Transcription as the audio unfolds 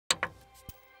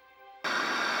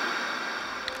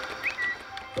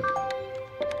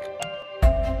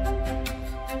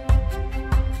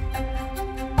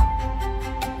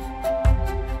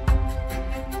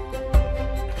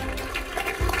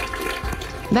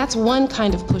That's one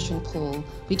kind of push and pull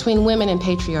between women and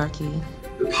patriarchy.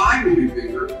 The pie will be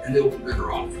bigger and they'll be better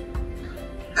off.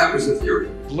 That was the theory.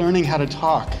 Learning how to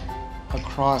talk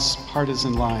across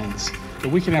partisan lines.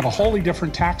 We can have a wholly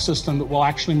different tax system that will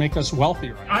actually make us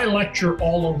wealthier. I lecture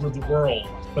all over the world,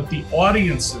 but the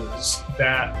audiences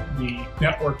that the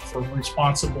Network for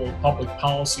Responsible Public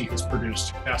Policy has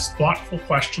produced asked thoughtful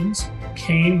questions,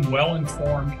 came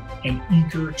well-informed, and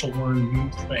eager to learn new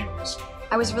things.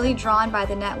 I was really drawn by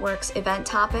the network's event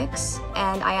topics,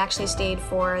 and I actually stayed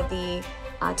for the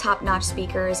top-notch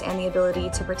speakers and the ability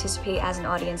to participate as an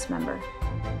audience member.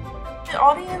 The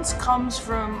audience comes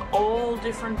from all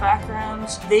different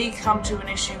backgrounds. They come to an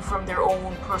issue from their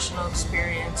own personal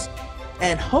experience.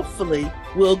 And hopefully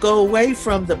we'll go away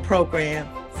from the program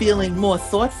feeling more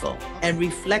thoughtful and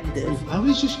reflective. I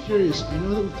was just curious, I know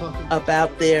that we've talked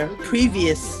about their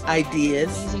previous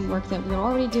ideas. Amazing work that we're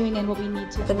already doing and what we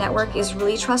need to. The network is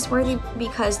really trustworthy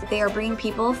because they are bringing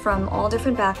people from all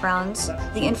different backgrounds.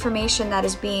 The information that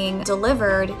is being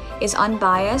delivered is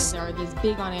unbiased. There are these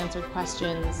big unanswered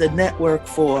questions. The Network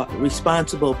for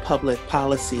Responsible Public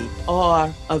Policy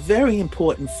are a very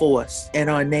important force in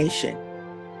our nation.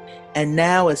 And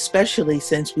now, especially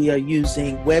since we are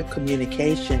using web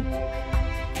communication.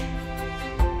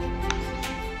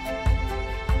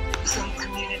 Some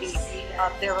community,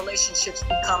 their relationships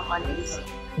become uneasy.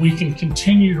 We can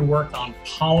continue to work on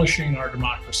polishing our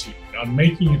democracy, on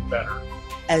making it better.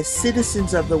 As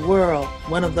citizens of the world,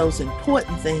 one of those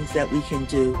important things that we can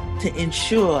do to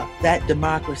ensure that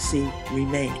democracy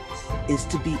remains is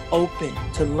to be open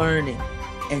to learning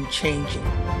and changing.